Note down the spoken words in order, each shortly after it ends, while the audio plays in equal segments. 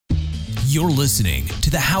You're listening to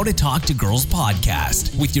the How to Talk to Girls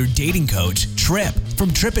podcast with your dating coach, Trip, from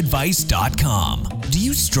tripadvice.com. Do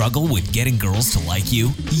you struggle with getting girls to like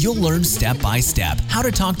you? You'll learn step by step how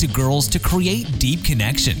to talk to girls to create deep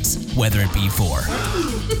connections, whether it be for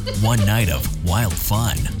one night of wild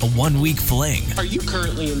fun, a 1-week fling, Are you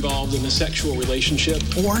currently involved in a sexual relationship?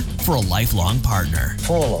 or for a lifelong partner.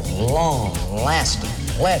 Full of long-lasting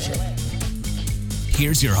pleasure.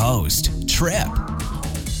 Here's your host, Trip.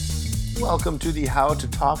 Welcome to the How to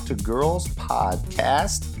Talk to Girls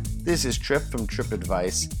podcast. This is Trip from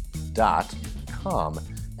tripadvice.com.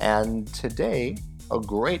 And today, a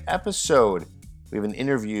great episode. We have an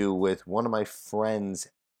interview with one of my friends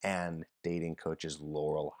and dating coaches,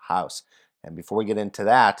 Laurel House. And before we get into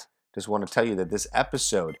that, just want to tell you that this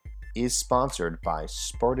episode is sponsored by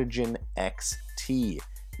Spartagen XT.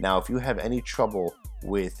 Now, if you have any trouble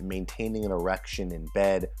with maintaining an erection in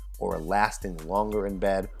bed or lasting longer in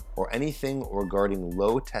bed or anything regarding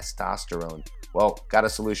low testosterone, well, got a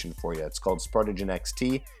solution for you. It's called Spartagen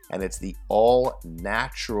XT, and it's the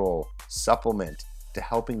all-natural supplement to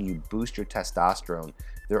helping you boost your testosterone.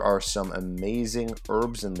 There are some amazing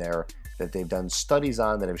herbs in there that they've done studies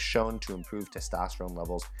on that have shown to improve testosterone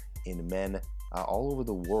levels in men all over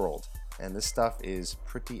the world. And this stuff is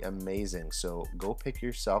pretty amazing. So go pick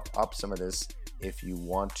yourself up some of this if you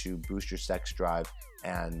want to boost your sex drive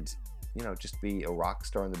and, just be a rock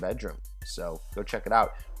star in the bedroom. So go check it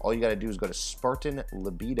out. All you got to do is go to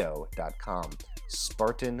SpartanLibido.com.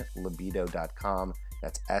 SpartanLibido.com.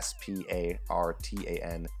 That's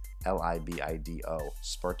SpartanLibido.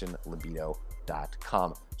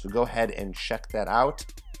 SpartanLibido.com. So go ahead and check that out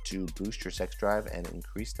to boost your sex drive and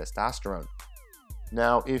increase testosterone.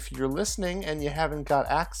 Now, if you're listening and you haven't got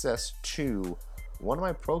access to one of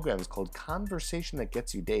my programs called Conversation That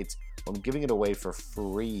Gets You Dates, I'm giving it away for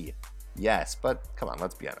free. Yes, but come on,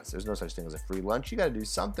 let's be honest. There's no such thing as a free lunch. You got to do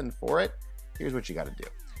something for it. Here's what you got to do.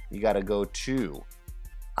 You got to go to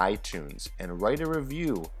iTunes and write a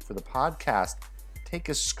review for the podcast. Take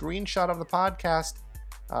a screenshot of the podcast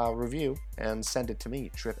review and send it to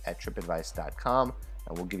me, trip@tripadvice.com,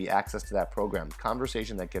 and we'll give you access to that program,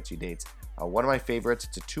 Conversation That Gets You Dates. One of my favorites.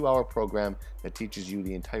 It's a 2-hour program that teaches you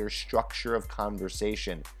the entire structure of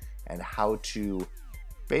conversation and how to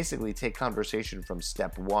basically take conversation from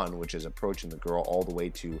step 1, which is approaching the girl, all the way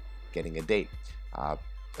to getting a date.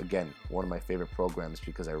 Again, one of my favorite programs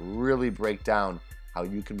because I really break down how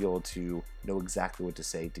you can be able to know exactly what to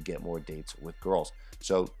say to get more dates with girls.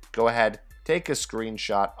 So go ahead, take a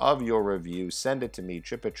screenshot of your review, send it to me,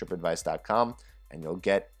 trip@tripadvice.com, and you'll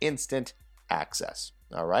get instant access.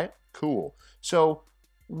 All right? Cool. So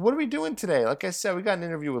what are we doing today? Like I said, we got an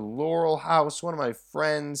interview with Laurel House, one of my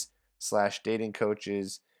friends / dating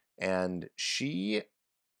coaches, and she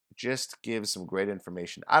just gives some great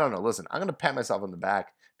information. I don't know. Listen, I'm going to pat myself on the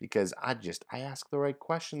back because I ask the right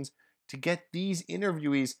questions to get these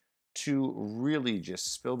interviewees to really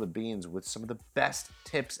just spill the beans with some of the best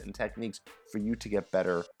tips and techniques for you to get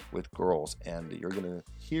better with girls. And you're going to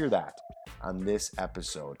hear that on this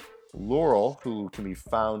episode. Laurel, who can be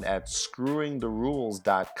found at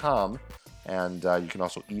screwingtherules.com, and you can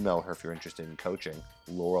also email her if you're interested in coaching,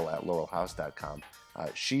 laurel@laurelhouse.com.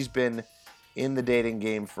 She's been in the dating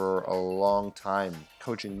game for a long time,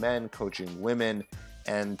 coaching men, coaching women,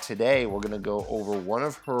 and today we're going to go over one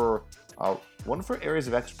of her areas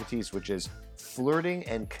of expertise, which is flirting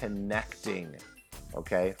and connecting.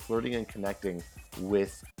 Okay, flirting and connecting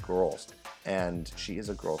with girls. And she is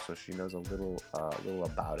a girl, so she knows a little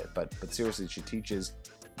about it. But seriously, she teaches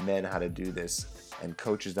men how to do this and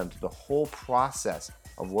coaches them through the whole process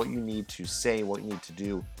of what you need to say, what you need to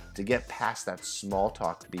do to get past that small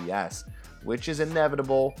talk BS, which is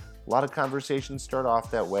inevitable. A lot of conversations start off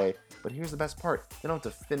that way, but here's the best part. You don't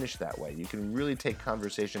have to finish that way. You can really take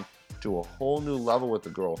conversation to a whole new level with the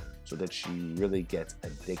girl so that she really gets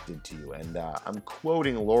addicted to you. And I'm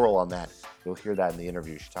quoting Laurel on that. You'll hear that in the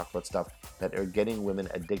interview. She talked about stuff that are getting women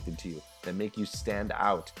addicted to you, that make you stand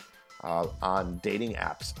out on dating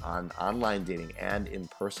apps, on online dating, and in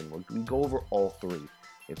person. We go over all three.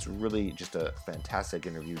 It's really just a fantastic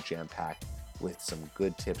interview, jam-packed with some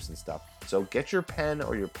good tips and stuff. So get your pen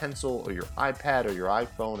or your pencil or your iPad or your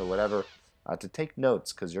iPhone or whatever to take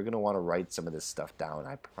notes, because you're going to want to write some of this stuff down.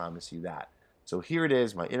 I promise you that. So here it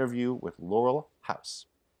is, my interview with Laurel House.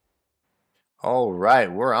 All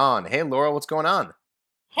right, we're on. Hey, Laurel, what's going on?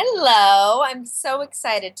 Hello, I'm so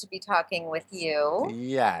excited to be talking with you.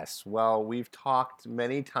 Yes, well, we've talked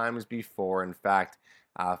many times before. In fact,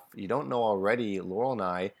 if you don't know already, Laurel and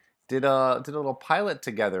I did a little pilot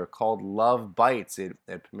together called Love Bites. It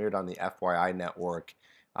premiered on the FYI network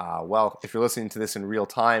Well, if you're listening to this in real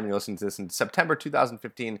time, you're listening to this in September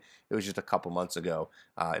 2015. It was just a couple months ago.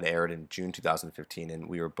 It aired in June 2015, and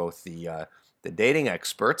we were both the dating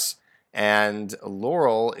experts. And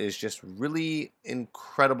Laurel is just really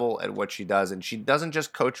incredible at what she does, and she doesn't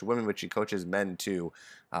just coach women, but she coaches men too,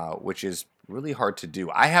 which is really hard to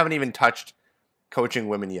do. I haven't even touched coaching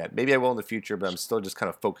women yet. Maybe I will in the future, but I'm still just kind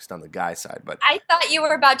of focused on the guy side. But I thought you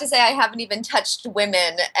were about to say I haven't even touched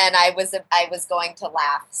women, and I was going to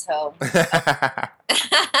laugh. So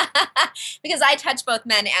because I touch both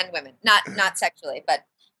men and women, not sexually, but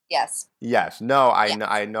yes. yes, no, Yeah.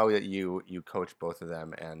 I know that you coach both of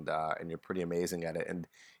them, and you're pretty amazing at it. And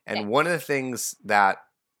Thanks. one of the things that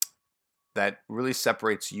really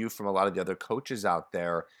separates you from a lot of the other coaches out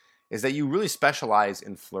there is that you really specialize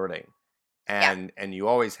in flirting. Yeah. And you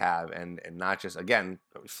always have, and not just, again,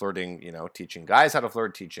 flirting, teaching guys how to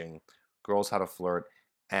flirt, teaching girls how to flirt,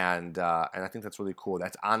 and I think that's really cool.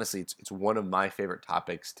 That's honestly, it's one of my favorite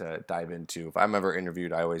topics to dive into. If I'm ever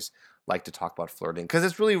interviewed, I always like to talk about flirting because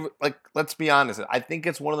it's really, like, let's be honest, I think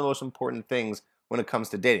it's one of the most important things when it comes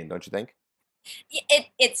to dating, don't you think?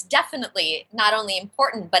 It's definitely not only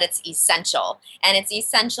important, but it's essential. And it's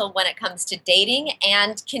essential when it comes to dating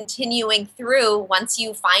and continuing through once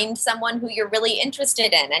you find someone who you're really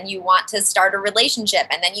interested in and you want to start a relationship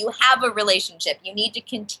and then you have a relationship. You need to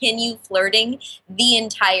continue flirting the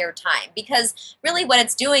entire time because really what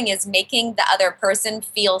it's doing is making the other person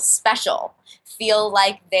feel special, feel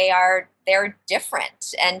like they're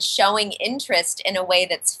different and showing interest in a way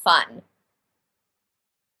that's fun.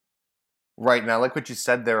 Right. And I like what you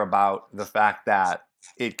said there about the fact that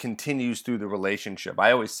it continues through the relationship.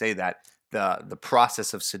 I always say that the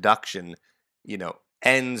process of seduction,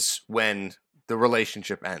 ends when the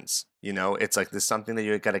relationship ends. It's like there's something that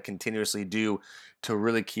you got to continuously do to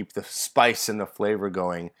really keep the spice and the flavor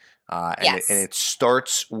going. And Yes. it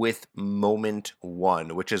starts with moment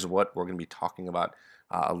one, which is what we're going to be talking about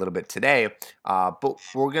a little bit today. But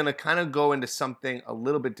we're going to kind of go into something a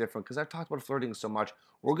little bit different because I've talked about flirting so much.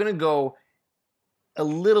 We're going to go a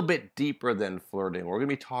little bit deeper than flirting. We're going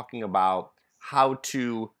to be talking about how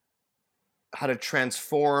to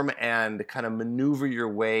transform and kind of maneuver your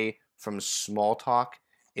way from small talk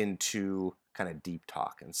into kind of deep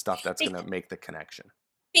talk and stuff that's going to make the connection.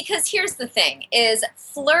 Because here's the thing is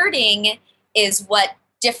flirting is what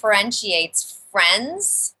differentiates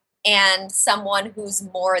friends and someone who's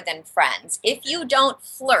more than friends. If you don't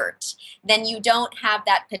flirt, then you don't have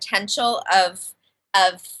that potential of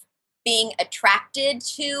being attracted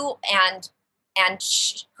to and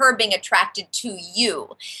her being attracted to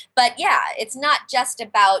you. But yeah, it's not just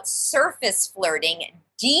about surface flirting.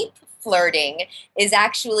 Deep flirting is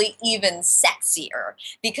actually even sexier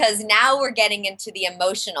because now we're getting into the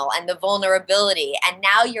emotional and the vulnerability, and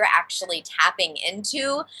now you're actually tapping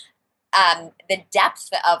into the depth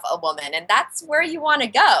of a woman, and that's where you want to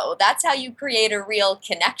go. That's how you create a real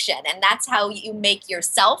connection, and that's how you make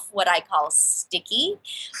yourself what I call sticky,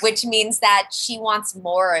 which means that she wants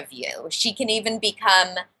more of you. She can even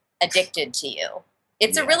become addicted to you.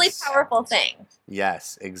 It's a really Yes. powerful thing.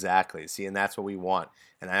 Yes, exactly. See, and that's what we want.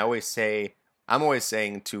 And I'm always saying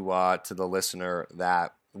to the listener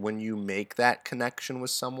that when you make that connection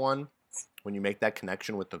with someone, when you make that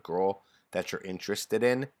connection with the girl that you're interested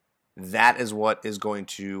in, that is what is going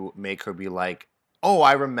to make her be like, "Oh,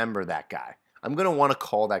 I remember that guy. I'm gonna want to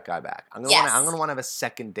call that guy back. I'm Yes. gonna want to have a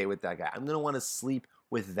second date with that guy. I'm gonna want to sleep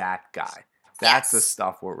with that guy." That's the Yes.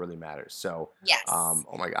 stuff where it really matters. So, Yes. oh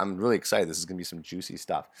my God, I'm really excited. This is gonna be some juicy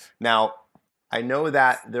stuff. Now, I know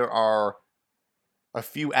that there are a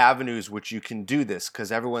few avenues which you can do this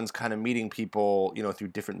because everyone's kind of meeting people, through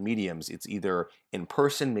different mediums. It's either in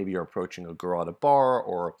person, maybe you're approaching a girl at a bar,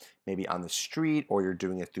 or maybe on the street, or you're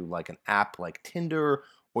doing it through like an app like Tinder,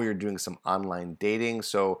 or you're doing some online dating.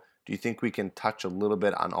 So, do you think we can touch a little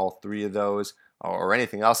bit on all three of those, or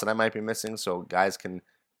anything else that I might be missing, so guys can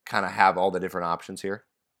kind of have all the different options here?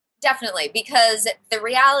 Definitely, because the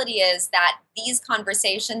reality is that these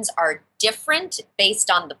conversations are different based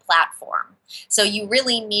on the platform. So you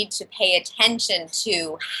really need to pay attention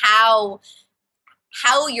to how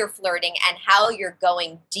you're flirting and how you're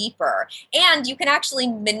going deeper. And you can actually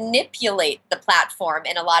manipulate the platform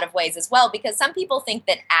in a lot of ways as well, because some people think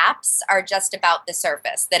that apps are just about the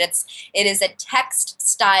surface, that it is a text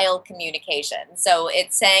style communication. So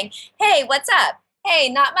it's saying, hey, what's up? Hey,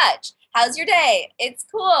 not much. How's your day? It's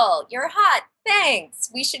cool. You're hot.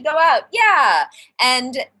 Thanks. We should go out. Yeah.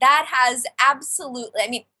 And that has absolutely, I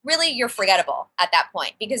mean, really, you're forgettable at that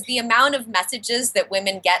point because the amount of messages that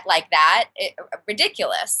women get like that,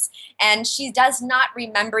 ridiculous. And she does not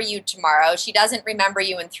remember you tomorrow. She doesn't remember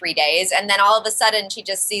you in 3 days. And then all of a sudden she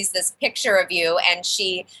just sees this picture of you and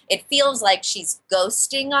it feels like she's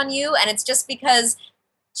ghosting on you. And it's just because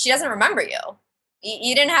she doesn't remember you.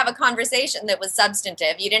 You didn't have a conversation that was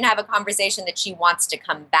substantive. You didn't have a conversation that she wants to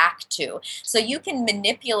come back to. So you can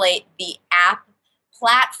manipulate the app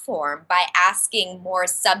platform by asking more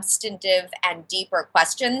substantive and deeper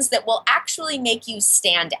questions that will actually make you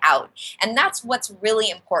stand out. And that's what's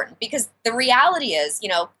really important because the reality is,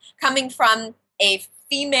 coming from a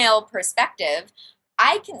female perspective,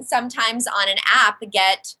 I can sometimes on an app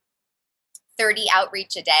get 30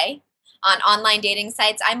 outreach a day. On online dating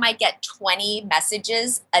sites, I might get 20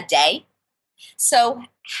 messages a day. So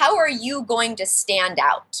how are you going to stand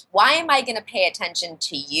out? Why am I going to pay attention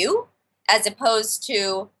to you as opposed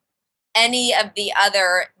to any of the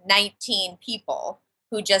other 19 people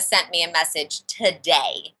who just sent me a message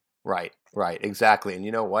today? Right, exactly. And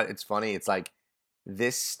you know what? It's funny. It's like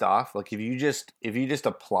this stuff, like if you just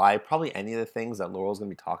apply probably any of the things that Laurel's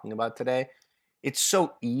going to be talking about today, it's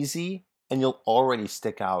so easy and you'll already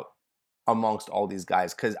stick out amongst all these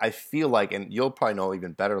guys because I feel like, and you'll probably know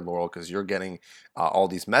even better, Laurel, because you're getting all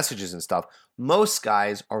these messages and stuff. Most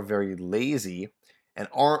guys are very lazy and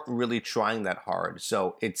aren't really trying that hard.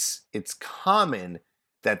 So it's common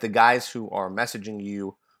that the guys who are messaging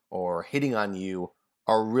you or hitting on you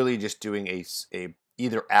are really just doing a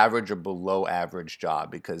either average or below average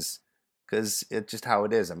job because it's just how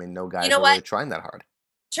it is. I mean, no guys are really trying that hard.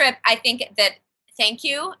 Trip, I think that, thank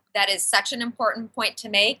you. That is such an important point to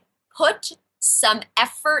make. Put some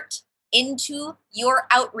effort into your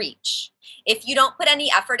outreach. If you don't put any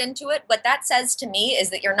effort into it, what that says to me is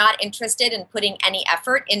that you're not interested in putting any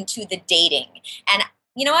effort into the dating. And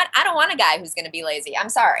you know what? I don't want a guy who's going to be lazy. I'm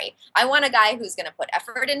sorry. I want a guy who's going to put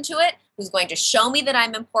effort into it, who's going to show me that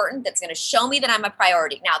I'm important, that's going to show me that I'm a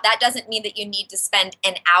priority. Now, that doesn't mean that you need to spend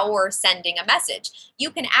an hour sending a message.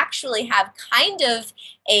 You can actually have kind of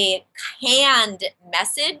a canned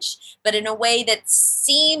message, but in a way that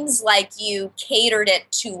seems like you catered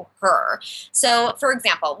it to her. So, for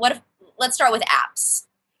example, let's start with apps.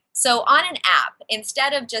 So on an app,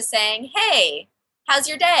 instead of just saying, hey, how's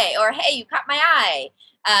your day? Or, hey, you caught my eye.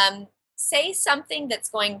 Say something that's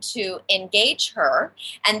going to engage her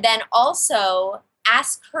and then also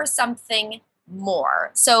ask her something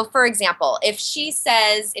more. So, for example, if you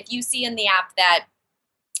see in the app that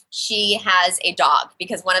she has a dog,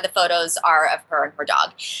 because one of the photos are of her and her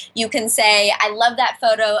dog, you can say, I love that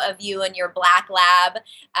photo of you and your black lab.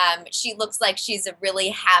 She looks like she's a really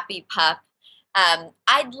happy pup.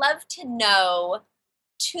 I'd love to know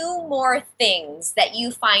 2 more things that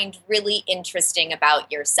you find really interesting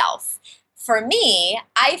about yourself. For me,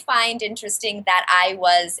 I find interesting that I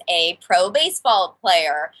was a pro baseball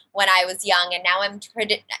player when I was young, and now I'm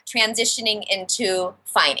transitioning into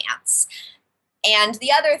finance. And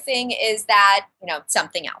the other thing is that,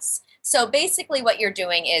 something else. So basically what you're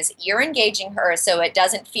doing is you're engaging her so it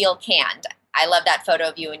doesn't feel canned. I love that photo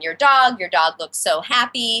of you and your dog. Your dog looks so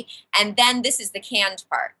happy. And then this is the canned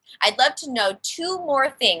part. I'd love to know 2 more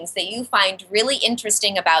things that you find really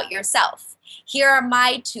interesting about yourself. Here are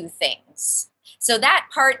my 2 things. So that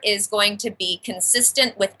part is going to be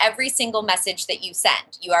consistent with every single message that you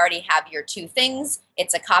send. You already have your 2 things.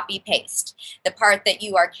 It's a copy paste. The part that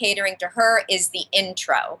you are catering to her is the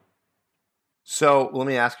intro. So let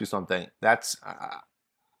me ask you something. That's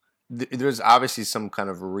there's obviously some kind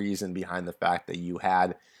of reason behind the fact that you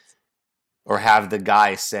had or have the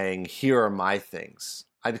guy saying, here are my things.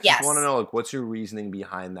 I just want to know, what's your reasoning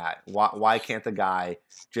behind that? Why can't the guy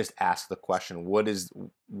just ask the question?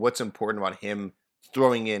 What's important about him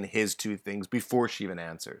throwing in his 2 things before she even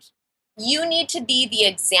answers? You need to be the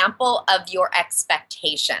example of your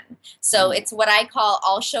expectation. So it's what I call,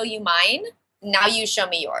 I'll show you mine, now you show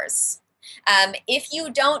me yours. If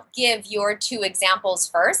you don't give your 2 examples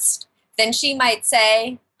first, then she might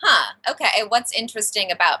say, okay, what's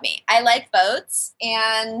interesting about me? I like boats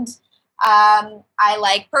and I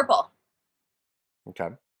like purple. Okay.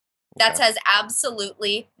 That says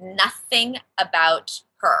absolutely nothing about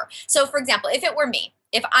her. So, for example, if it were me,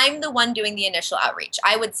 if I'm the one doing the initial outreach,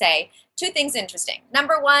 I would say 2 things interesting.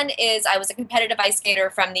 Number 1 is I was a competitive ice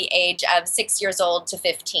skater from the age of 6 years old to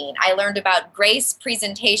 15. I learned about grace,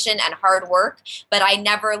 presentation, and hard work, but I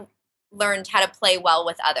never learned how to play well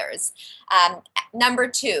with others. Number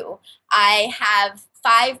 2, I have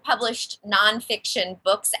 5 published nonfiction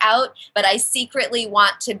books out, but I secretly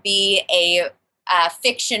want to be a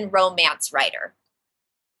fiction romance writer.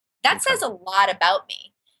 That says a lot about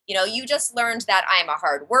me. You just learned that I'm a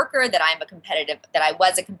hard worker, that I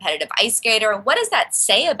was a competitive ice skater. What does that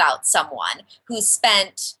say about someone who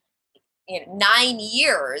spent 9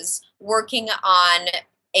 years working on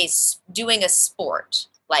doing a sport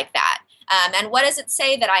like that? And what does it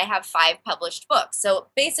say that I have 5 published books? So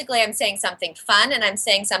basically I'm saying something fun and I'm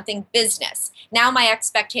saying something business. Now my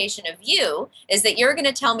expectation of you is that you're going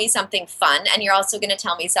to tell me something fun and you're also going to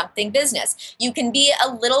tell me something business. You can be a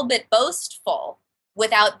little bit boastful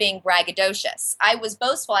without being braggadocious. I was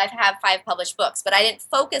boastful. I have 5 published books, but I didn't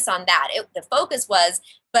focus on that. The focus was,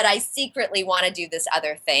 but I secretly want to do this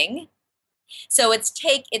other thing. So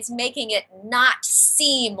it's making it not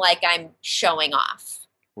seem like I'm showing off.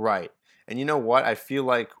 Right. And you know what? I feel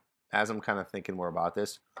like as I'm kind of thinking more about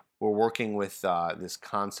this, we're working with this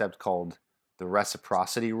concept called the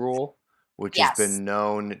reciprocity rule, which has been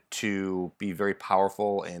known to be very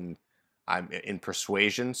powerful in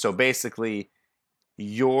persuasion. So basically,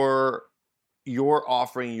 you're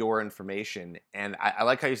offering your information, and I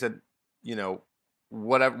like how you said,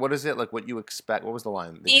 what is it like? What you expect? What was the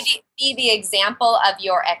line? Be the example of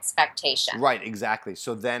your expectation. Right, exactly.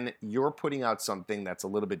 So then you're putting out something that's a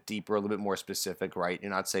little bit deeper, a little bit more specific, right? You're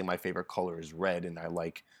not saying my favorite color is red and I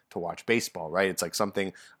like to watch baseball, right? It's like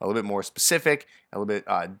something a little bit more specific, a little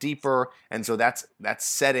bit deeper, and so that's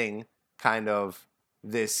setting kind of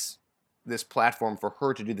this platform for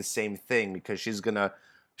her to do the same thing, because she's gonna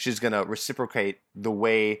reciprocate the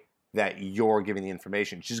way that you're giving the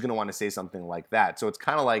information. She's going to want to say something like that. So it's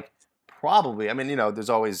kind of like, probably, I mean, there's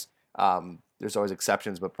always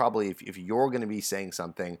exceptions, but probably if you're going to be saying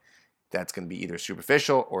something that's going to be either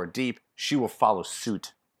superficial or deep, she will follow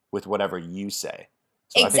suit with whatever you say.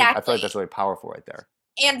 So exactly. I feel like that's really powerful right there.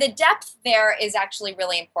 And the depth there is actually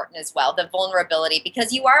really important as well, the vulnerability,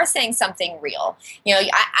 because you are saying something real.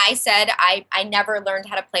 I said I never learned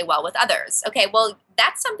how to play well with others. Okay, well,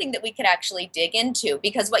 that's something that we could actually dig into,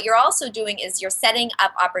 because what you're also doing is you're setting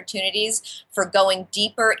up opportunities for going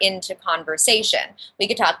deeper into conversation. We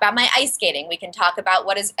could talk about my ice skating. We can talk about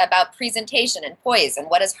about presentation and poise and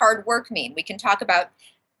what does hard work mean. We can talk about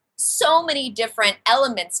so many different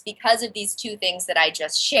elements because of these 2 things that I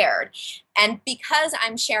just shared. And because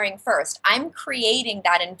I'm sharing first, I'm creating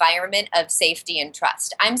that environment of safety and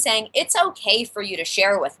trust. I'm saying it's okay for you to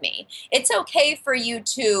share with me. It's okay for you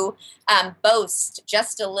to boast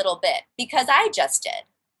just a little bit, because I just did.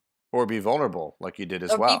 Or be vulnerable like you did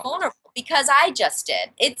as well. Or be vulnerable because I just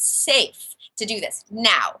did. It's safe to do this.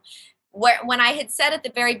 Now, when I had said at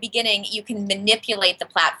the very beginning, you can manipulate the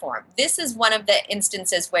platform. This is one of the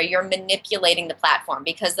instances where you're manipulating the platform,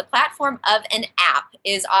 because the platform of an app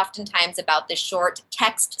is oftentimes about the short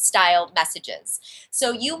text-styled messages.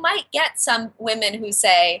 So you might get some women who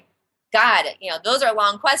say, God, those are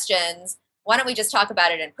long questions. Why don't we just talk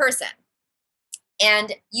about it in person?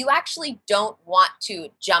 And you actually don't want to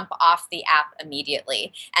jump off the app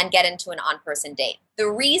immediately and get into an on-person date.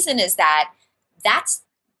 The reason is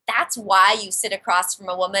that's why you sit across from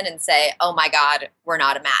a woman and say, oh my God, we're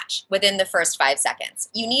not a match within the first 5 seconds.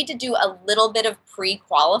 You need to do a little bit of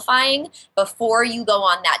pre-qualifying before you go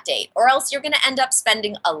on that date, or else you're going to end up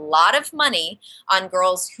spending a lot of money on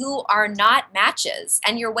girls who are not matches,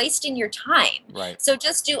 and you're wasting your time. Right. So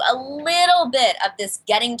just do a little bit of this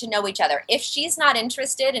getting to know each other. If she's not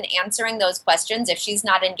interested in answering those questions, if she's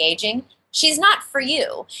not engaging, she's not for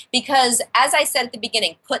you, because as I said at the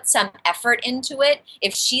beginning, put some effort into it.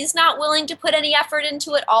 If she's not willing to put any effort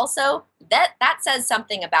into it also, that says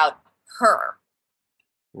something about her.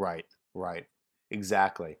 Right.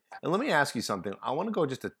 Exactly. And let me ask you something. I want to go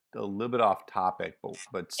just a little bit off topic,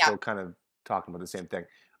 but still kind of talking about the same thing.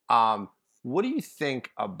 What do you think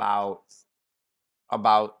about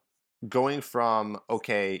going from,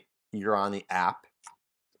 okay, you're on the app.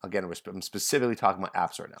 Again, I'm specifically talking about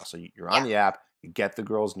apps right now. So you're on the app, you get the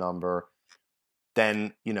girl's number,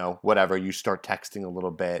 then, whatever, you start texting a little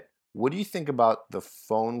bit. What do you think about the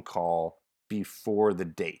phone call before the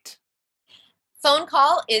date? Phone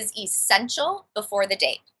call is essential before the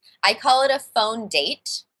date. I call it a phone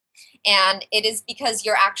date. And it is because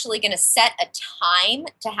you're actually going to set a time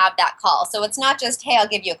to have that call. So it's not just, hey, I'll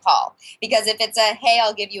give you a call. Because if it's a, hey,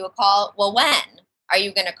 I'll give you a call, well, when are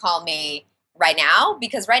you going to call me? Right now?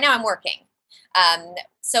 Because right now I'm working.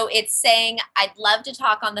 So it's saying, I'd love to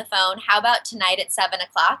talk on the phone. How about tonight at 7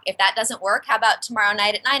 o'clock? If that doesn't work, how about tomorrow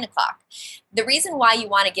night at 9 o'clock? The reason why you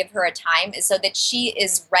want to give her a time is so that she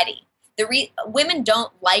is ready. Women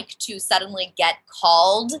don't like to suddenly get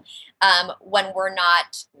called when we're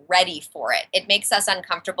not ready for it. It makes us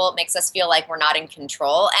uncomfortable. It makes us feel like we're not in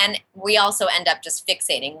control. And we also end up just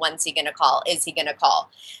fixating, when's he going to call? Is he going to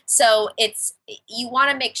call? So you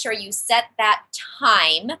want to make sure you set that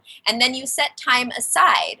time, and then you set time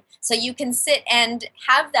aside so you can sit and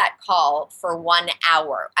have that call for 1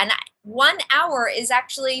 hour. And 1 hour is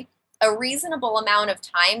actually a reasonable amount of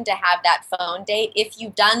time to have that phone date if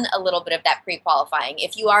you've done a little bit of that pre-qualifying.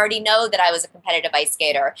 If you already know that I was a competitive ice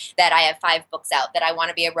skater, that I have 5 books out, that I want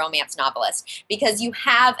to be a romance novelist, because you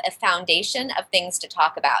have a foundation of things to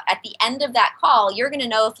talk about. At the end of that call, you're going to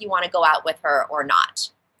know if you want to go out with her or not.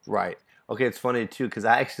 Right. Okay, it's funny too, because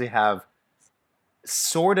I actually have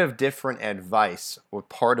sort of different advice or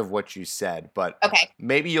part of what you said, but Okay.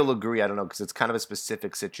 maybe you'll agree. I don't know, because it's kind of a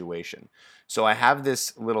specific situation. So I have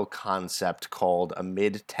this little concept called a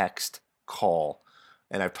mid-text call,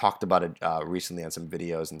 and I've talked about it recently on some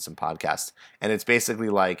videos and some podcasts. And it's basically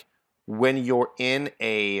like when you're in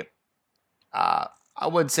a, I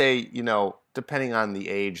would say, depending on the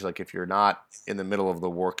age, like if you're not in the middle of the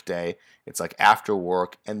workday, it's like after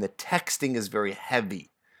work, and the texting is very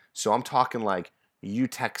heavy. So I'm talking like, you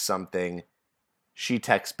text something, she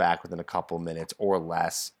texts back within a couple minutes or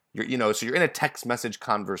less. So you're in a text message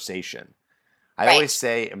conversation. I always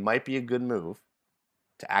say it might be a good move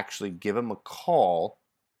to actually give him a call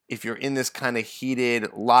if you're in this kind of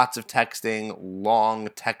heated, lots of texting, long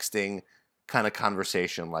texting kind of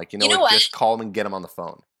conversation. Like, just call him and get him on the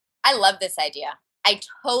phone. I love this idea. I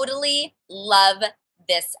totally love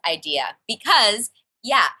this idea because,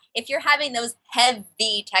 if you're having those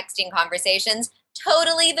heavy texting conversations,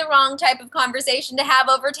 totally the wrong type of conversation to have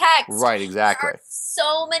over text. Right, exactly. There are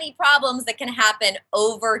so many problems that can happen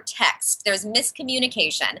over text. There's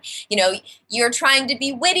miscommunication. You're trying to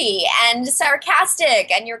be witty and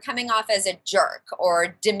sarcastic, and you're coming off as a jerk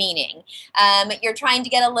or demeaning. You're trying to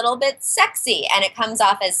get a little bit sexy, and it comes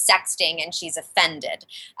off as sexting, and she's offended.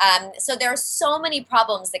 So there are so many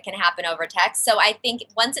problems that can happen over text. So I think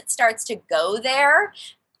once it starts to go there,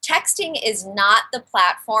 texting is not the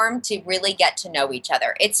platform to really get to know each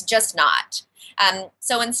other. It's just not.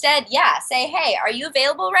 So instead, say, hey, are you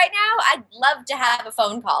available right now? I'd love to have a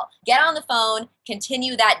phone call. Get on the phone,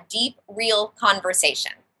 continue that deep, real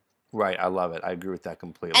conversation. Right. I love it. I agree with that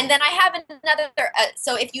completely. And then I have another,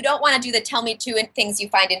 so if you don't want to do the tell me 2 things you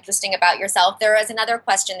find interesting about yourself, there is another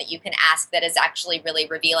question that you can ask that is actually really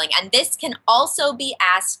revealing. And this can also be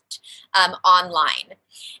asked online.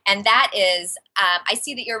 And that is, I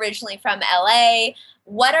see that you're originally from LA.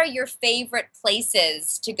 What are your favorite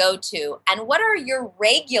places to go to? And what are your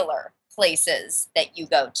regular places that you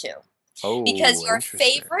go to? Because your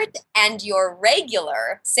favorite and your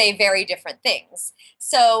regular say very different things.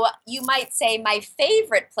 So you might say my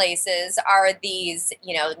favorite places are these,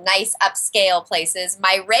 nice upscale places.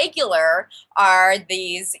 My regular are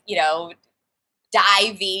these,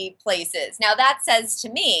 divey places. Now that says to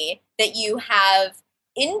me that you have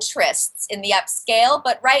interests in the upscale,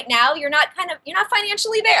 but right now you're not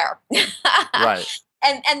financially there. Right.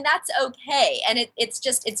 And that's okay. And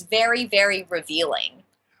it's very, very revealing.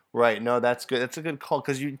 Right. No, that's good. That's a good call,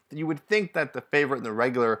 because you would think that the favorite and the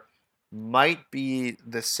regular might be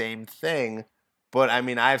the same thing, but I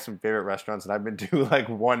mean, I have some favorite restaurants that I've been to like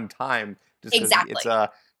one time just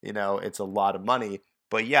because it's a lot of money.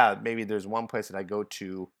 But yeah, maybe there's one place that I go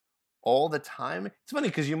to all the time. It's funny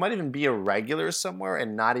because you might even be a regular somewhere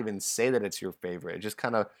and not even say that it's your favorite. It just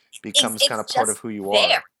kind of becomes kind of part of who you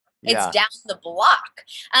are. It's down the block.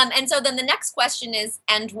 And so then the next question is,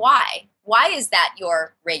 and why? Why is that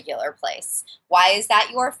your regular place? Why is that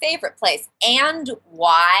your favorite place? And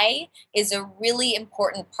why is a really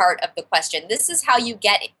important part of the question. This is how you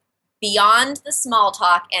get beyond the small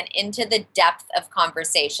talk and into the depth of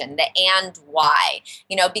conversation, the and why,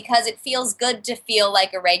 because it feels good to feel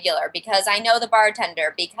like a regular, because I know the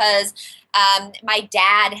bartender, because my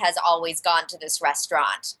dad has always gone to this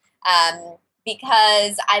restaurant,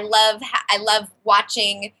 because I love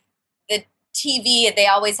watching the TV. They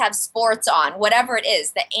always have sports on, whatever it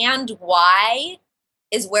is. The and why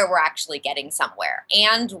is where we're actually getting somewhere.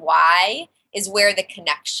 And why is where the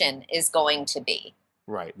connection is going to be.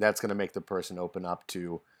 Right. That's going to make the person open up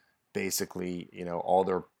to basically, all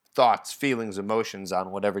their thoughts, feelings, emotions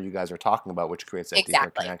on whatever you guys are talking about, which creates that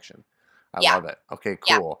deeper connection. I love it. Okay,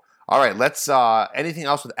 cool. All right. Let's, anything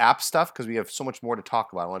else with app stuff? Because we have so much more to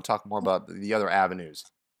talk about. I want to talk more about the other avenues.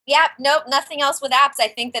 Yep, nope, nothing else with apps. I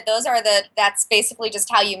think that that's basically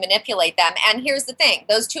just how you manipulate them. And here's the thing,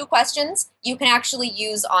 those two questions you can actually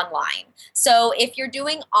use online. So if you're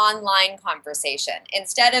doing online conversation,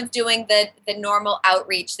 instead of doing the normal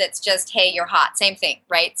outreach that's just, hey, you're hot, same thing,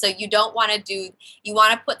 right? So you want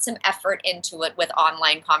to put some effort into it with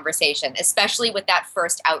online conversation, especially with that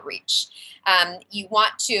first outreach. You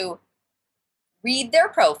want to read their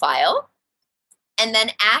profile and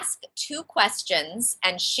then ask two questions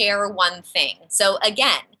and share one thing. So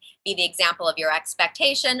again, be the example of your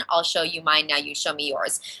expectation. I'll show you mine now, you show me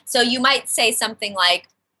yours. So you might say something like,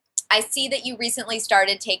 I see that you recently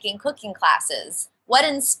started taking cooking classes. What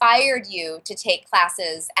inspired you to take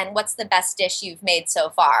classes, and what's the best dish you've made so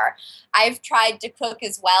far? I've tried to cook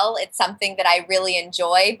as well. It's something that I really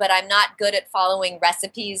enjoy, but I'm not good at following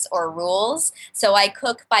recipes or rules. So I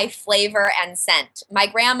cook by flavor and scent. My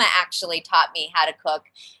grandma actually taught me how to cook.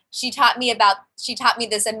 She taught me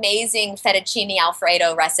this amazing fettuccine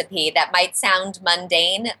alfredo recipe that might sound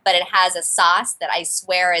mundane, but it has a sauce that I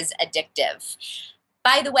swear is addictive.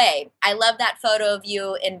 By the way, I love that photo of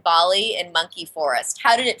you in Bali in Monkey Forest.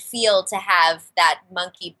 How did it feel to have that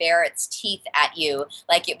monkey bare its teeth at you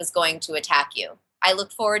like it was going to attack you? I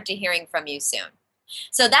look forward to hearing from you soon.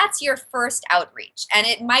 So that's your first outreach. And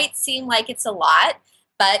it might seem like it's a lot,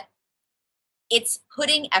 but it's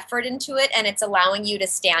putting effort into it and it's allowing you to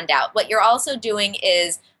stand out. What you're also doing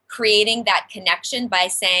is creating that connection by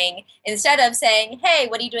saying, instead of saying, hey,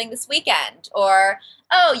 what are you doing this weekend? Or,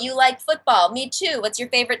 oh, you like football? Me too. What's your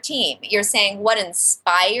favorite team? You're saying what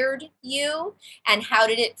inspired you and how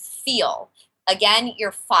did it feel? Again,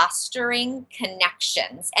 you're fostering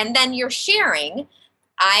connections and then you're sharing.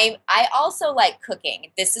 I also like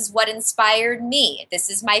cooking. This is what inspired me. This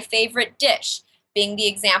is my favorite dish, being the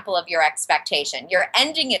example of your expectation. You're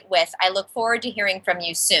ending it with, I look forward to hearing from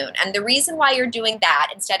you soon. And the reason why you're doing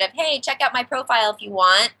that instead of, hey, check out my profile if you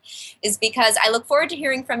want, is because I look forward to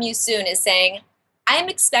hearing from you soon is saying, I'm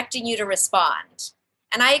expecting you to respond.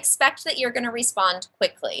 And I expect that you're going to respond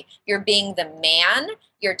quickly. You're being the man,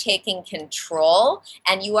 you're taking control,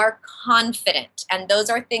 and you are confident. And those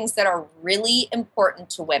are things that are really important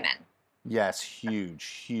to women. Yes,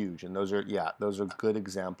 huge. And those are good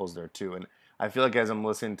examples there too. And I feel like as I'm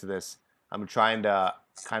listening to this, I'm trying to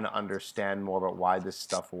kind of understand more about why this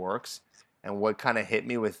stuff works and what kind of hit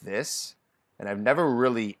me with this. And I've never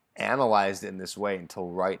really analyzed it in this way until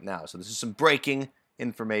right now. So this is some breaking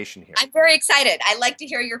information here. I'm very excited. I'd like to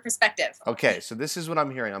hear your perspective. Okay, so this is what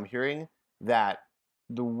I'm hearing. I'm hearing that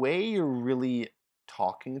the way you're really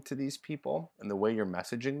talking to these people and the way you're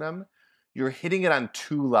messaging them, you're hitting it on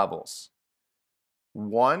two levels.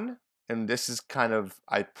 One, and this is kind of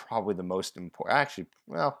probably the most important, actually,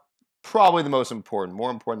 well, probably the most important, more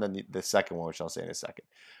important than the second one, which I'll say in a second.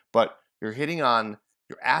 But you're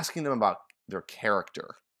asking them about their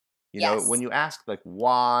character. You know, when you ask like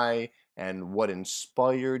why and what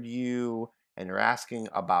inspired you, and you're asking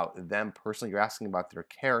about them personally, you're asking about their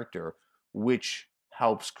character, which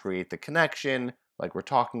helps create the connection, like we're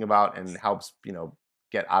talking about, and helps,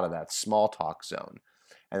 get out of that small talk zone.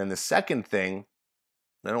 And then the second thing,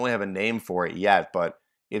 I don't really have a name for it yet, but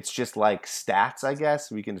it's just like stats, I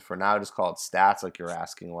guess. We can, for now, just call it stats. Like you're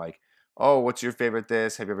asking like, oh, what's your favorite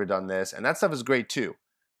this? Have you ever done this? And that stuff is great too.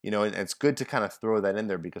 And it's good to kind of throw that in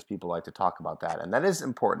there because people like to talk about that. And that is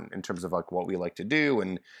important in terms of like what we like to do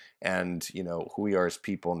and who we are as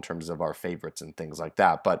people in terms of our favorites and things like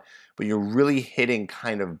that. But you're really hitting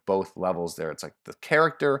kind of both levels there. It's like the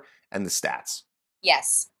character and the stats.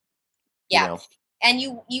 Yes. Yeah. And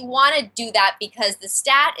you want to do that because the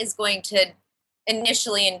stat is going to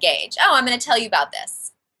initially engage. Oh, I'm going to tell you about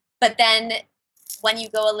this. But then when you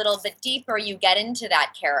go a little bit deeper, you get into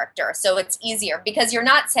that character. So it's easier because you're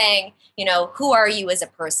not saying, who are you as a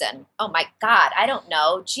person? Oh my God, I don't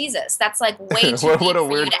know. Jesus, that's like way too What a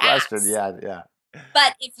weird question. Ask. Yeah.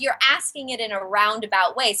 But if you're asking it in a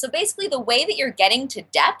roundabout way, so basically the way that you're getting to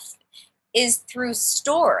depth is through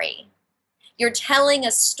story. You're telling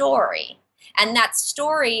a story. And that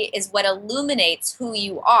story is what illuminates who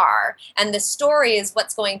you are. And the story is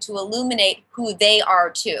what's going to illuminate who they are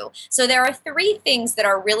too. So there are three things that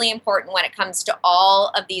are really important when it comes to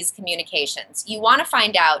all of these communications. You want to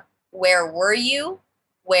find out, where were you?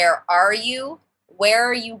 Where are you? Where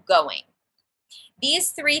are you going? These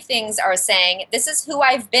three things are saying, this is who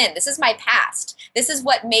I've been. This is my past. This is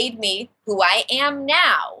what made me who I am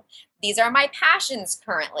now. These are my passions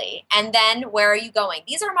currently. And then where are you going?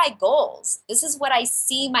 These are my goals. This is what I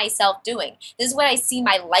see myself doing. This is what I see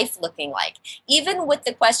my life looking like. Even with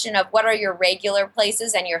the question of what are your regular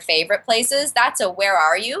places and your favorite places, that's a where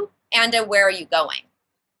are you and a where are you going.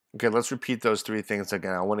 Okay, let's repeat those three things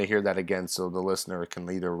again. I want to hear that again so the listener can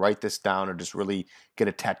either write this down or just really get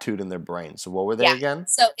it tattooed in their brain. So what were they Yeah. again?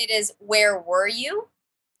 So it is, where were you?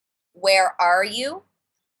 Where are you?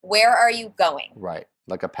 Where are you going? Right.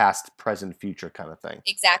 Like a past, present, future kind of thing.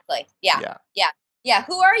 Exactly. Yeah. Yeah. Yeah. Yeah.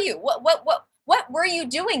 Who are you? What were you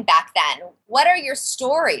doing back then? What are your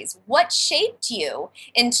stories? What shaped you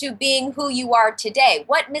into being who you are today?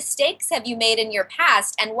 What mistakes have you made in your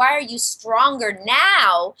past, and why are you stronger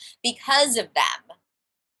now because of them?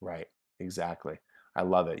 Right. Exactly. I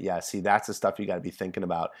love it. Yeah. See, that's the stuff you got to be thinking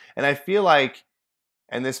about. And I feel like,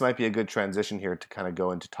 and this might be a good transition here to kind of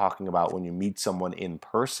go into talking about when you meet someone in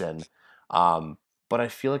person. Um, but I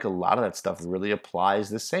feel like a lot of that stuff really applies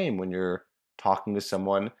the same when you're talking to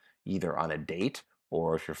someone either on a date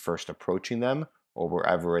or if you're first approaching them or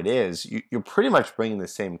wherever it is. You're pretty much bringing the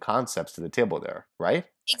same concepts to the table there, right?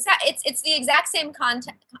 It's the exact same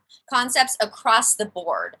concepts across the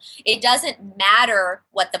board. It doesn't matter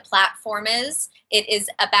what the platform is. It is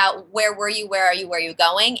about, where were you, where are you, where are you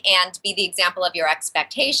going, and be the example of your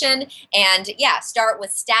expectation. And yeah, start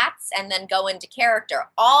with stats and then go into character.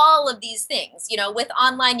 All of these things, with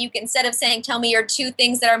online, you can, instead of saying, tell me your 2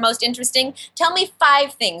 things that are most interesting, tell me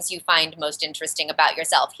 5 things you find most interesting about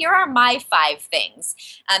yourself. Here are my 5 things.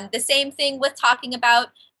 The same thing with talking about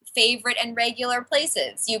favorite and regular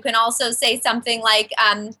places. You can also say something like,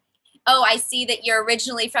 oh, I see that you're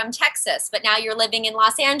originally from Texas, but now you're living in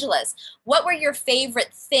Los Angeles. What were your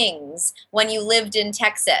favorite things when you lived in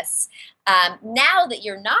Texas? Now that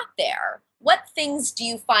you're not there, what things do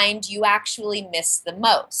you find you actually miss the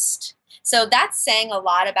most? So that's saying a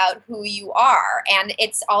lot about who you are. And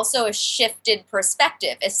it's also a shifted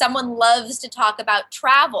perspective. If someone loves to talk about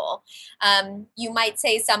travel, you might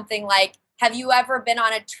say something like, have you ever been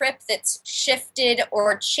on a trip that's shifted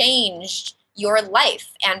or changed your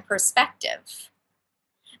life and perspective?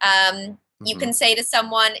 You can say to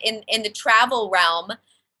someone in the travel realm,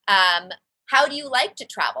 how do you like to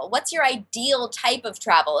travel? What's your ideal type of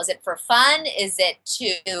travel? Is it for fun? Is it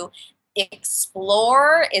to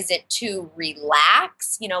explore? Is it to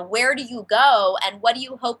relax? Where do you go, and what do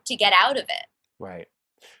you hope to get out of it? Right.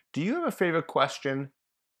 Do you have a favorite question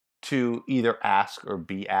to either ask or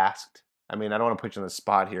be asked? I mean, I don't want to put you on the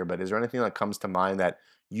spot here, but is there anything that comes to mind that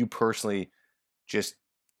you personally just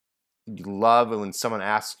you love when someone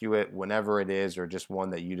asks you it, whenever it is, or just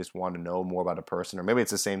one that you just want to know more about a person, or maybe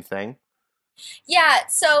it's the same thing? Yeah,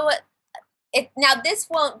 so now this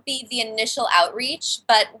won't be the initial outreach,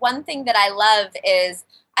 but one thing that I love is,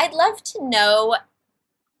 I'd love to know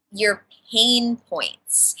your pain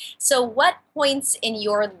points. So what points in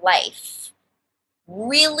your life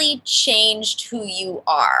really changed who you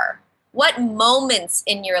are? What moments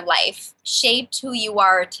in your life shaped who you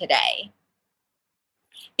are today?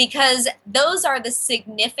 Because those are the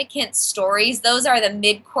significant stories. Those are the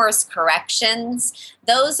mid-course corrections.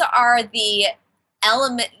 Those are the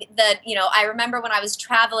element that, I remember when I was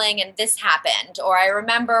traveling and this happened, or I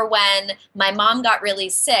remember when my mom got really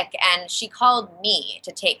sick and she called me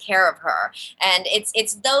to take care of her. And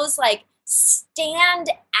it's those like stand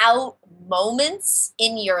out moments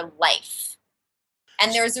in your life.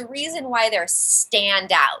 And there's a reason why they're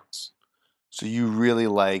stand out. So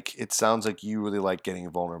it sounds like you really like getting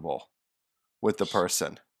vulnerable with the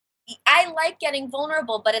person. I like getting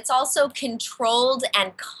vulnerable, but it's also controlled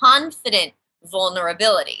and confident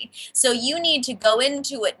vulnerability. So you need to go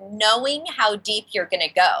into it knowing how deep you're going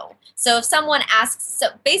to go. So if someone asks, so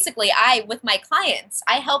basically with my clients,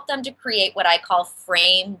 I help them to create what I call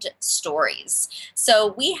framed stories.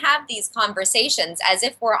 So we have these conversations as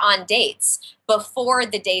if we're on dates before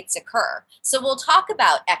the dates occur. So we'll talk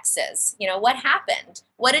about exes. What happened?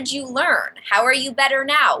 What did you learn? How are you better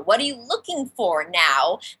now? What are you looking for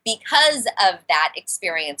now because of that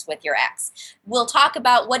experience with your ex? We'll talk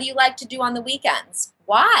about, what do you like to do on the weekends?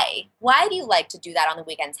 Why? Why do you like to do that on the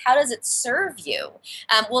weekends? How does it serve you?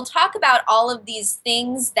 We'll talk about all of these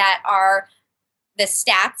things that are the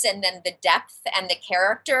stats and then the depth and the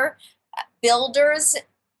character builders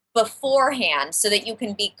beforehand, so that you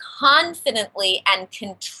can be confidently and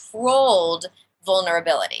controlled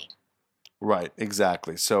vulnerability. Right,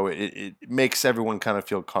 exactly. So it makes everyone kind of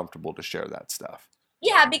feel comfortable to share that stuff.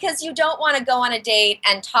 Yeah, because you don't want to go on a date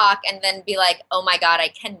and talk and then be like, oh my God, I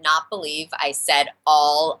cannot believe I said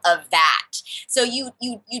all of that. So you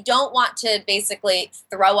don't want to basically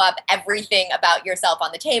throw up everything about yourself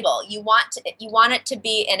on the table. You want it to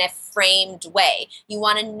be in a framed way. You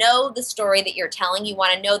want to know the story that you're telling. You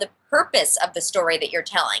want to know the purpose of the story that you're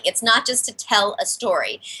telling. It's not just to tell a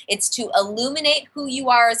story. It's to illuminate who you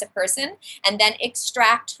are as a person and then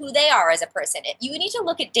extract who they are as a person. You need to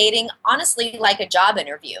look at dating, honestly, like a job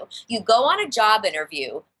interview. You go on a job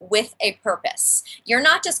interview with a purpose. You're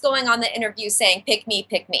not just going on the interview saying, pick me,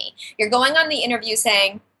 pick me. You're going on the interview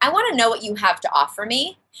saying, I want to know what you have to offer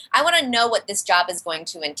me. I want to know what this job is going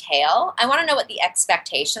to entail. I want to know what the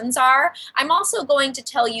expectations are. I'm also going to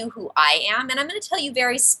tell you who I am, and I'm going to tell you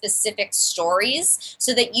very specific stories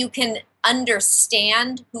so that you can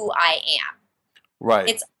understand who I am. Right.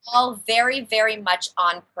 It's all very, very much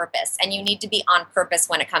on purpose, and you need to be on purpose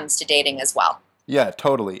when it comes to dating as well. Yeah,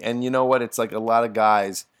 totally. And you know what? It's like a lot of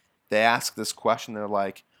guys, they ask this question. They're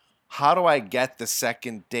like, how do I get the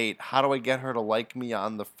second date? How do I get her to like me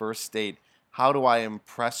on the first date? How do I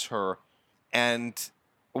impress her? And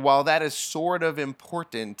while that is sort of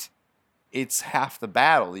important, it's half the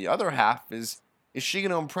battle. The other half is she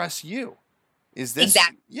going to impress you? Is this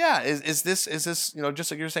Exactly. Yeah, is this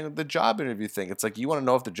just like you're saying with the job interview thing. It's like you want to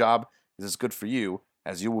know if the job is as good for you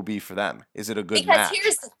as you will be for them. Is it a good Because match?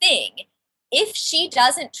 here's the thing. If she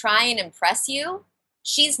doesn't try and impress you,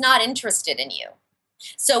 she's not interested in you.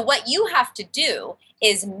 So what you have to do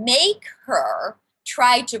is make her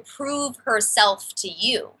try to prove herself to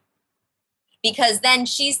you. Because then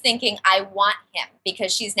she's thinking, I want him,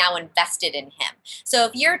 because she's now invested in him. So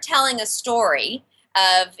if you're telling a story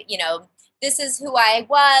of, this is who I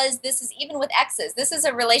was, this is even with exes, this is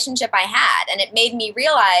a relationship I had, and it made me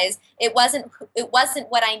realize it wasn't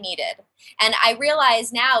what I needed. And I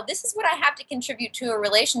realize now this is what I have to contribute to a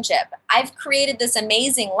relationship. I've created this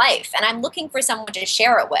amazing life, and I'm looking for someone to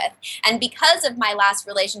share it with. And because of my last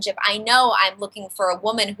relationship, I know I'm looking for a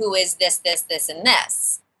woman who is this, this, this, and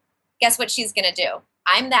this. Guess what she's going to do?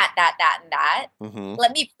 I'm that, and that. Mm-hmm.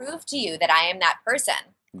 Let me prove to you that I am that person.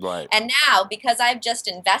 Right. And now, because I've just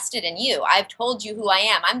invested in you, I've told you who I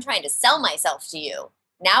am. I'm trying to sell myself to you.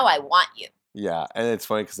 Now I want you. Yeah, and it's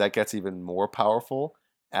funny because that gets even more powerful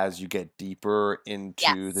as you get deeper into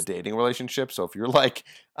Yes. the dating relationship. So if you're like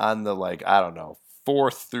on the I don't know,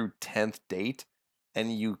 4th through 10th date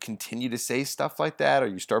and you continue to say stuff like that, or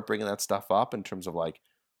you start bringing that stuff up in terms of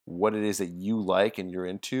what it is that you like and you're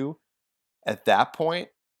into, at that point,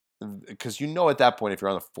 because at that point, if you're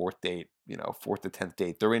on the 4th date, 4th to 10th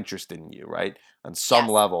date, they're interested in you, right? On some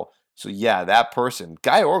Yes. level. So yeah, that person,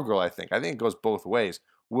 guy or girl, I think it goes both ways,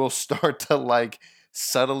 will start to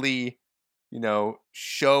subtly,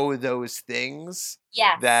 show those things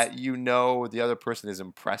Yes. that the other person is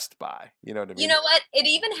impressed by. You know what I mean? You know what? It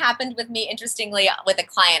even happened with me, interestingly, with a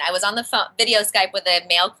client. I was on the phone, video Skype with a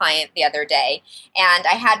male client the other day, and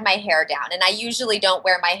I had my hair down. And I usually don't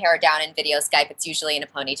wear my hair down in video Skype. It's usually in a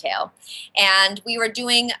ponytail. And we were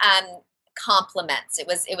doing compliments. It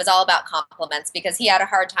was all about compliments because he had a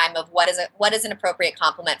hard time of what is an appropriate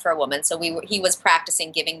compliment for a woman. So he was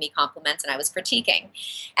practicing giving me compliments, and I was critiquing.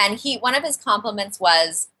 And one of his compliments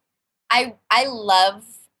was, I love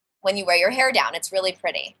when you wear your hair down. It's really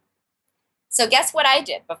pretty. So guess what I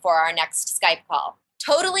did before our next Skype call?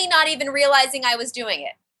 Totally not even realizing I was doing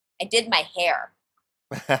it. I did my hair.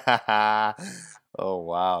 Oh,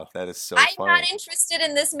 wow. That is so I'm funny. not interested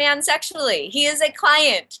in this man sexually. He is a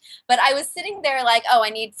client. But I was sitting there like, I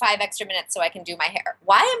need 5 extra minutes so I can do my hair.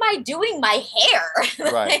 Why am I doing my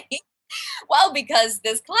hair? Right. Well, because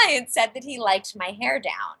this client said that he liked my hair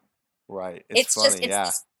down. Right. It's funny, yeah.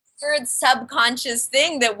 This weird subconscious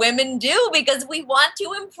thing that women do because we want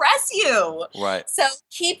to impress you. Right. So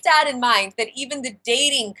keep that in mind, that even the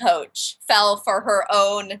dating coach fell for her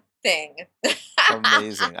own thing.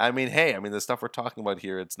 Amazing. The stuff we're talking about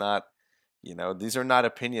here, it's not, these are not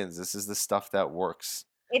opinions. This is the stuff that works.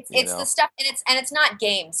 It's the stuff, and it's not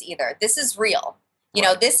games either. This is real.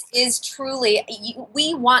 This is truly,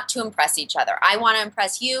 we want to impress each other. I want to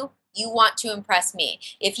impress you. You want to impress me.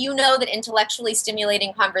 If you know that intellectually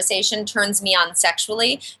stimulating conversation turns me on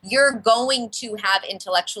sexually, you're going to have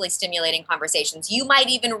intellectually stimulating conversations. You might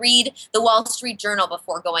even read the Wall Street Journal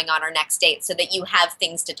before going on our next date so that you have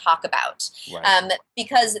things to talk about. Right.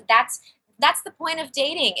 Because that's the point of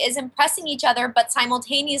dating, is impressing each other, but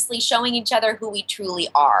simultaneously showing each other who we truly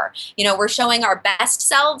are. We're showing our best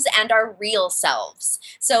selves and our real selves.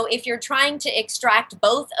 So if you're trying to extract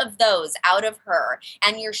both of those out of her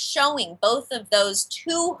and you're showing both of those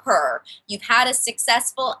to her, you've had a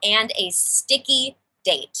successful and a sticky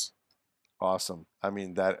date. Awesome. I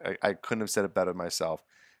couldn't have said it better myself.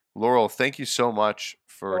 Laurel, thank you so much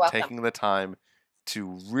for taking the time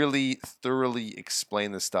to really thoroughly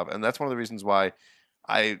explain this stuff. And that's one of the reasons why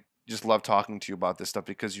I just love talking to you about this stuff,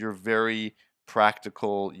 because you're very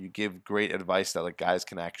practical. You give great advice that guys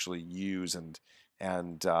can actually use and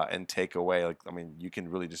and take away. Like, I mean, you can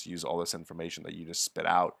really just use all this information that you just spit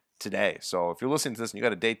out today. So if you're listening to this and you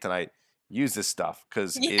got a date tonight, use this stuff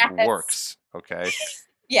because Yes. it works. Okay.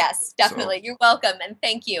 Yes, definitely. You're welcome. And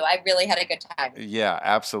thank you. I really had a good time. Yeah,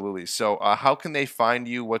 absolutely. So how can they find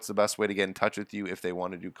you? What's the best way to get in touch with you if they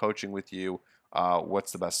want to do coaching with you?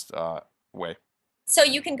 What's the best way? So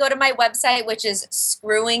you can go to my website, which is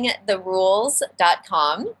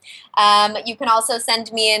screwingtherules.com. You can also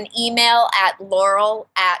send me an email at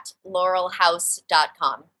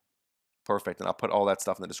laurel@laurelhouse.com. Perfect. And I'll put all that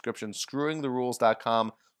stuff in the description.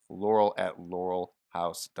 Screwingtherules.com,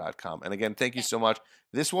 Laurel@laurelhouse.com. And again, thank you so much.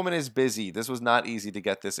 This woman is busy. This was not easy to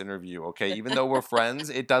get this interview, okay? Even though we're friends,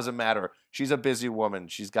 it doesn't matter. She's a busy woman.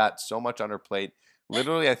 She's got so much on her plate.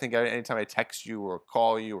 Literally, I think anytime I text you or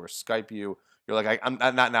call you or Skype you, you're like, I'm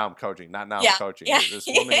not now. I'm coaching. Not now. I'm coaching. Yeah. This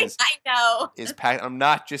woman is. I know. Is packed. I'm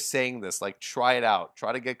not just saying this. Like, try it out.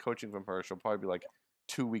 Try to get coaching from her. She'll probably be like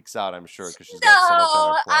 2 weeks out, I'm sure, because she's got so much on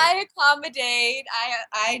her plate. I accommodate.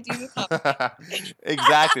 I do accommodate.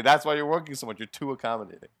 Exactly. That's why you're working so much. You're too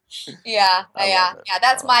accommodating. Yeah.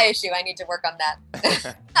 That's my issue. I need to work on that.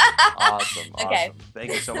 Awesome. Okay.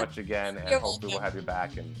 Thank you so much again, and hopefully we'll have you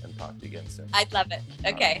back and talk to you again soon. I'd love it.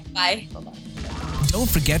 Okay. Bye. Bye-bye. Don't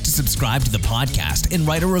forget to subscribe to the podcast and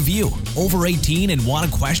write a review. Over 18 and want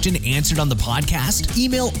a question answered on the podcast?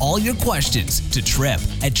 Email all your questions to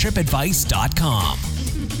trip@tripadvice.com.